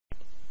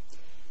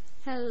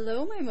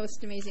Hello, my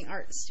most amazing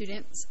art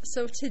students.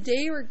 So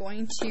today we're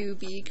going to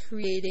be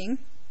creating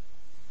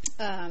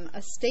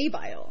a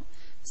stabile.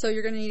 So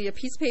you're going to need a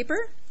piece of paper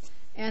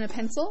and a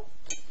pencil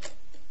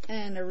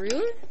and a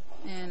ruler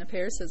and a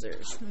pair of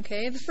scissors.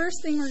 Okay, the first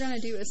thing we're going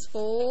to do is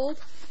fold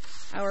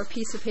our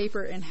piece of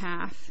paper in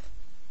half.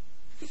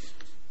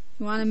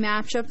 You want to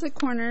match up the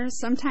corners.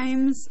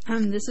 Sometimes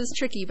this is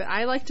tricky, but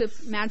I like to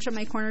match up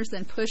my corners,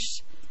 then push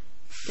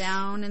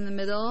down in the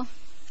middle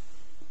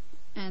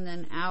and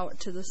then out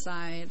to the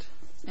side,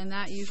 and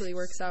that usually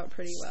works out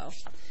pretty well.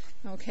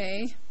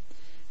 Okay,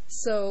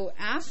 so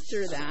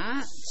after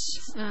that,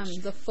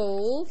 the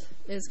fold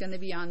is going to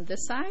be on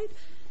this side.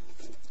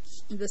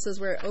 This is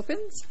where it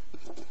opens.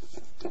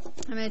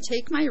 I'm going to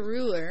take my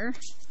ruler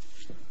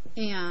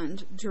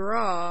and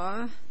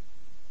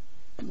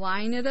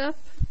line it up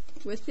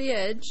with the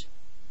edge,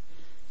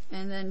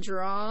 and then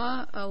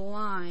draw a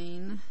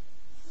line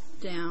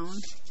down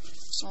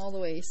all the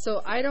way.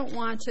 So I don't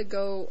want to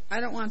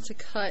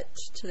cut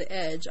to the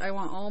edge. I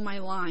want all my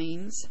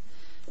lines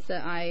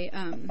that I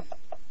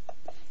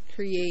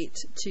create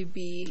to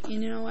be, you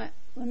know what,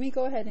 let me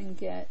go ahead and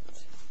get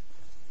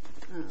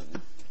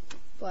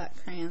black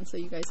crayon so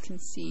you guys can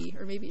see,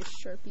 or maybe a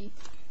Sharpie.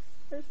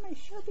 Where's my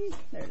Sharpie?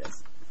 There it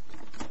is.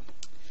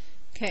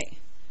 Okay,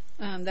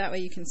 that way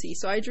you can see.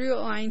 So I drew a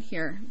line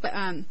here, but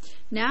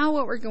now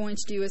what we're going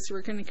to do is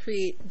we're going to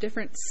create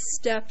different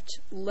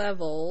stepped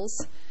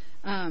levels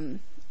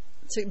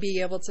to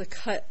be able to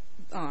cut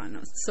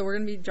on. So we're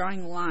going to be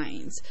drawing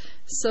lines.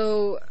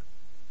 So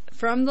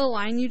from the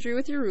line you drew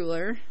with your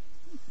ruler,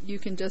 you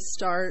can just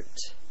start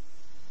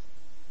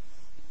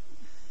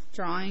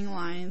drawing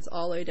lines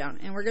all the way down.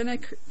 And we're going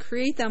to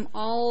create them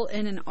all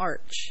in an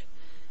arch,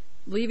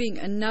 leaving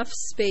enough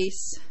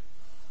space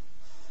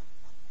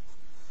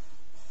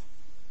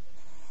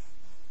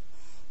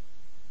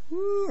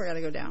we're going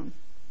to go down.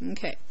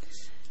 Okay.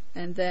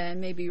 And then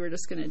maybe we're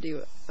just going to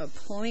do a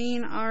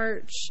plain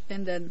arch,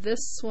 and then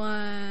this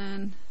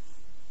one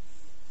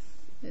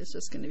is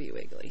just going to be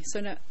wiggly. So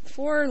now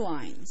 4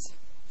 lines.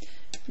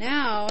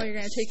 Now you're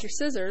going to take your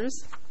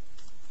scissors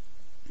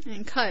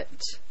and cut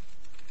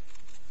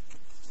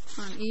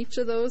on each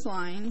of those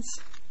lines.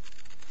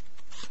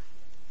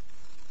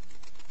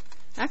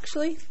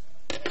 Actually,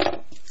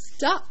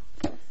 stop,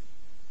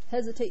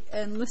 hesitate,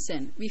 and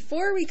listen.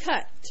 Before we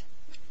cut,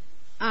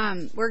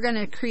 we're going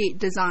to create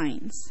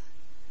designs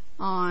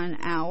on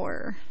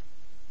our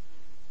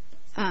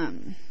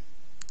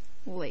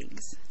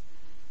legs.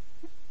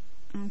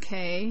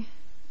 Okay.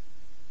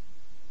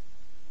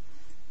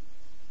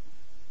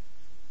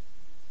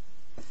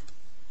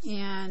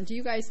 And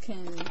you guys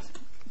can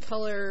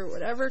color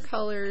whatever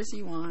colors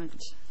you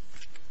want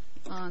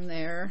on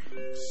there.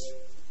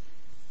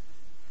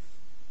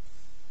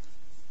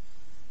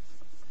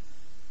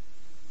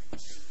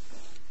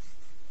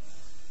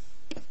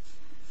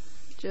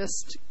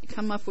 Just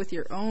come up with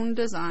your own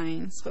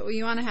designs, but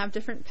you want to have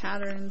different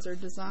patterns or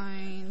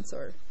designs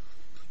or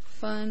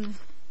fun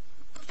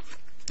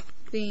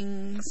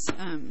things.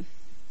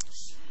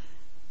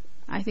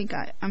 I think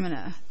I'm going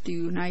to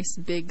do nice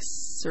big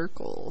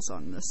circles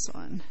on this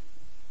one.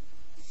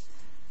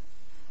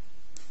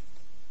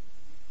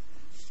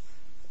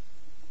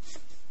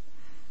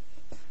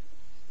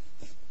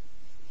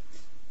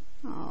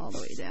 All the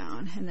way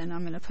down, and then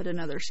I'm going to put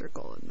another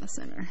circle in the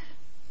center.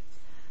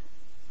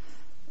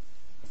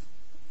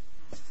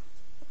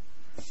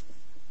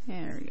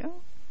 There we go.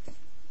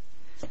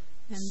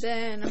 And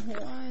then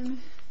one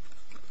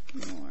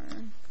more.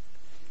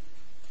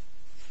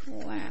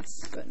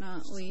 Last but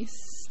not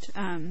least,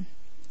 let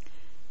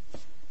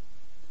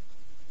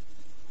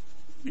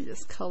me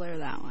just color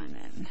that one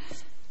in.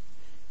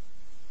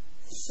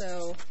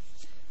 So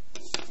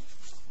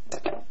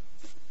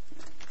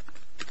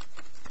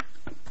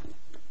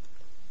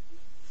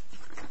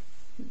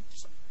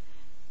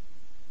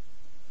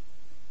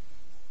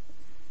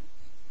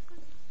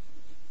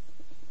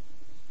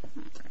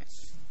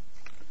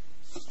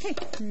okay,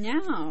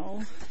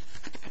 now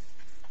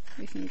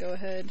we can go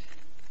ahead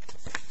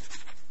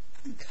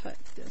and cut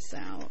this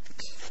out.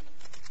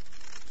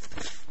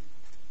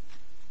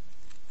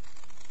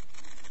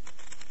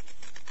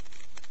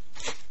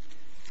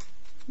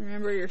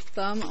 Remember, your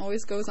thumb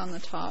always goes on the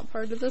top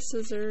part of the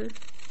scissor.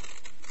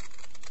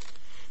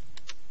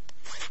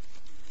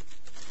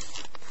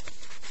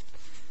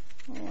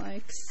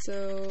 Like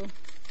so.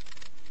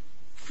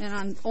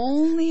 And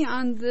only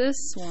on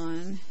this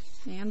one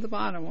and the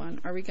bottom one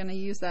are we going to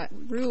use that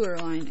ruler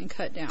line and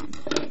cut down.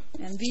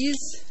 And these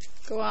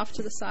go off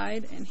to the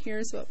side, and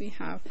here's what we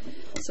have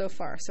so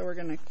far. So we're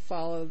going to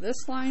follow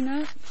this line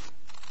up,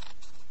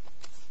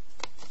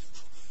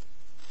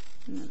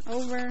 and then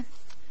over,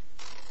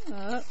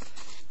 up,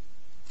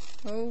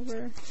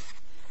 over,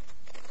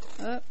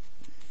 up,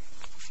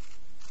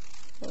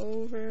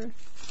 over,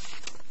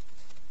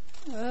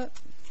 up,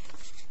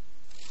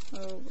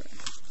 over.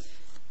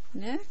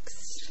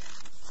 Next,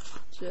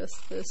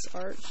 just this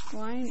arch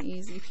line,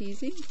 easy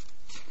peasy.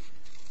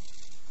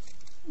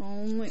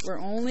 We're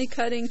only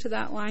cutting to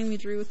that line we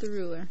drew with the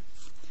ruler.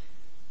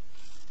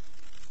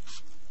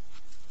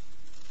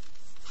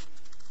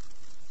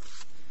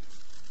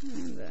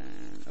 And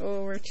then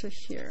over to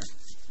here.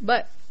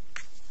 But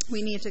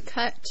we need to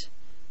cut,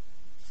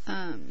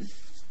 do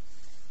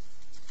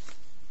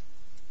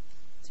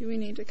we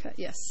need to cut?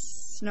 Yes.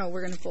 No,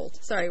 we're going to fold.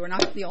 Sorry, we're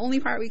not, the only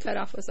part we cut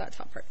off was that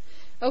top part.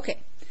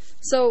 Okay,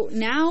 so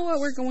now what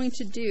we're going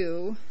to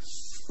do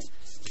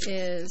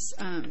is,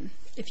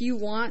 if you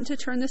want to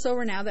turn this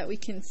over now that we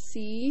can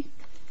see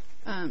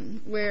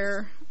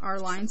where our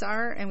lines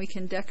are, and we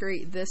can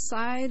decorate this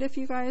side if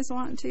you guys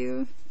want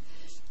to,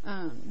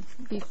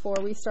 before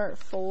we start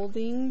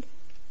folding,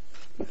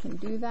 we can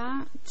do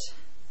that.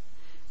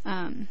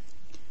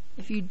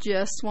 If you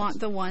just want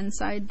the one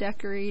side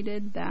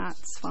decorated,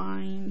 that's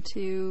fine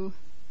too.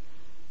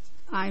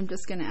 I'm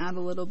just going to add a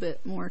little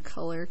bit more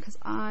color because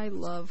I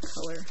love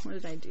color. What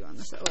did I do on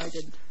this? Oh, I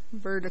did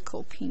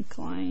vertical pink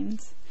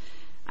lines.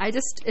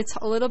 It's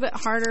a little bit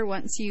harder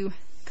once you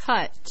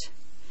cut,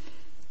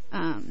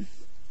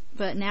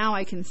 but now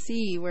I can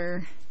see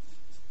where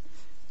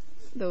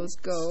those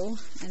go.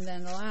 And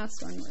then the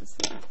last one was,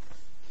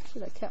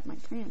 should have kept my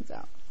crayons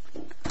out,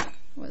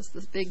 was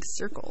the big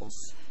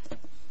circles.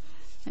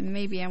 And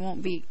maybe I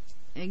won't be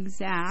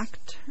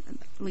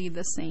exactly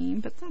the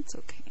same, but that's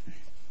okay.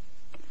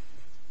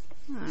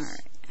 All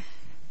right.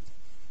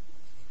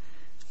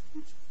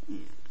 Yeah.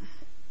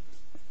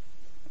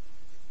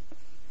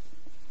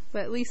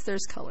 But at least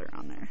there's color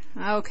on there.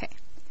 Okay.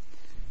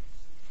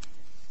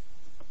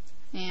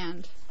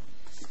 And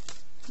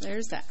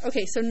there's that.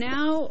 Okay, so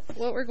now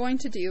what we're going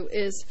to do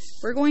is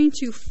we're going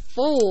to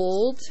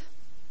fold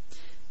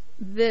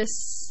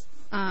this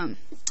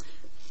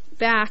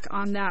back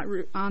on that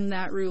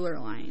ruler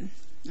line.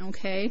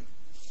 Okay?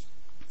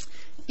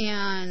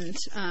 And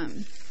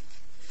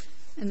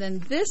then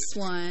this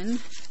one,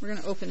 we're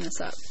going to open this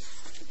up.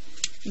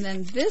 And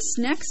then this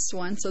next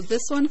one, so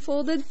this one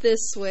folded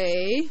this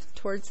way,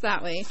 towards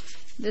that way.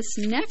 This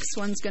next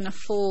one's going to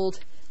fold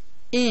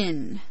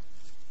into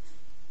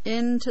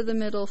the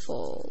middle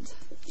fold.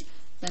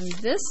 Then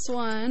this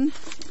one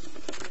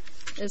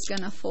is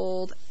going to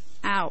fold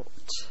out.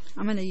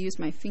 I'm going to use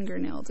my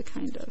fingernail to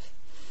kind of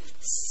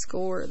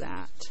score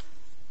that.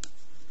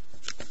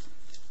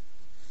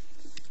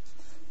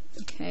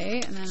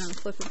 Okay, and then I'll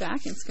flip it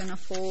back and it's going to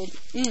fold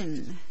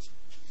in,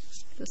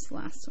 this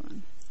last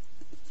one.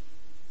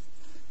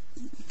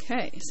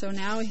 Okay, so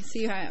now we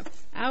see I have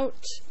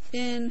out,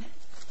 in,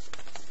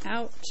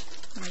 out.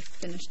 Let me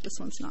finish. This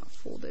one's not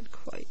folded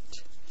quite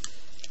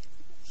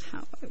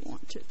how I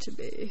want it to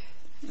be.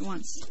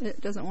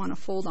 It doesn't want to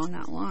fold on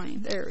that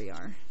line. There we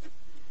are.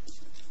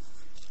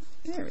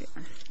 There we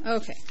are.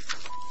 Okay.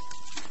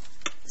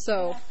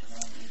 So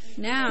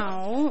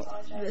now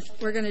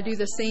we're going to do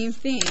the same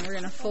thing. We're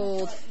going to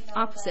fold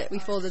opposite. We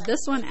folded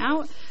this one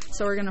out,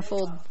 so we're going to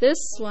fold this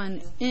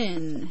one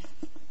in.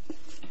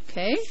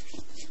 Okay?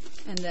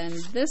 And then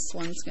this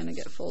one's going to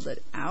get folded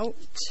out.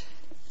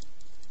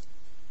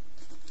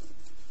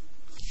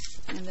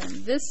 And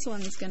then this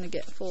one's going to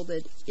get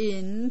folded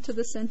into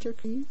the center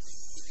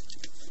crease.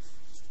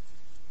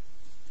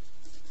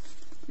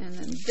 And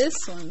then this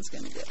one's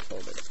going to get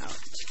folded out.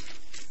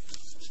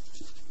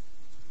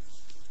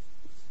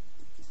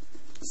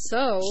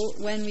 So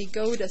when we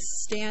go to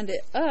stand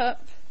it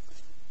up,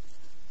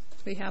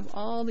 we have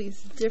all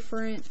these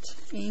different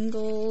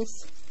angles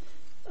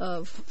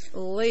of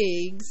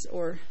legs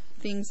or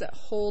things that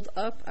hold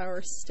up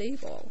our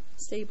stabile.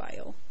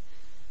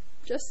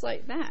 Just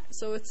like that.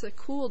 So it's a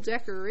cool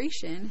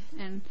decoration,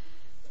 and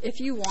if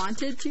you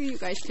wanted to, you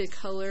guys could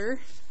color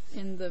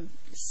in the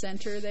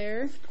center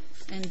there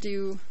and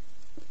do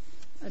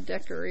a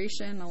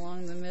decoration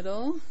along the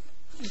middle.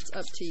 It's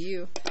up to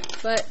you.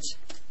 But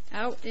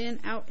out,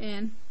 in,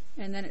 and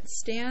then it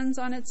stands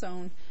on its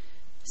own.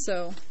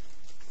 So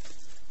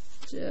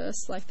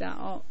just like that,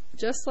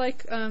 just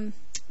like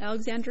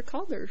Alexander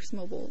Calder's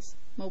mobiles.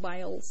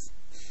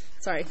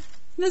 Sorry,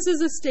 this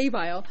is a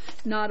stabile,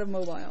 not a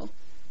mobile,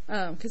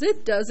 because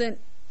it doesn't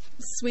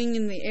swing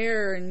in the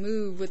air and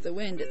move with the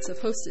wind. It's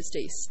supposed to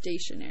stay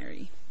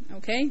stationary,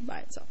 okay, by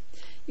itself.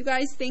 You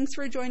guys, thanks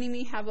for joining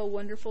me. Have a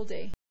wonderful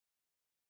day.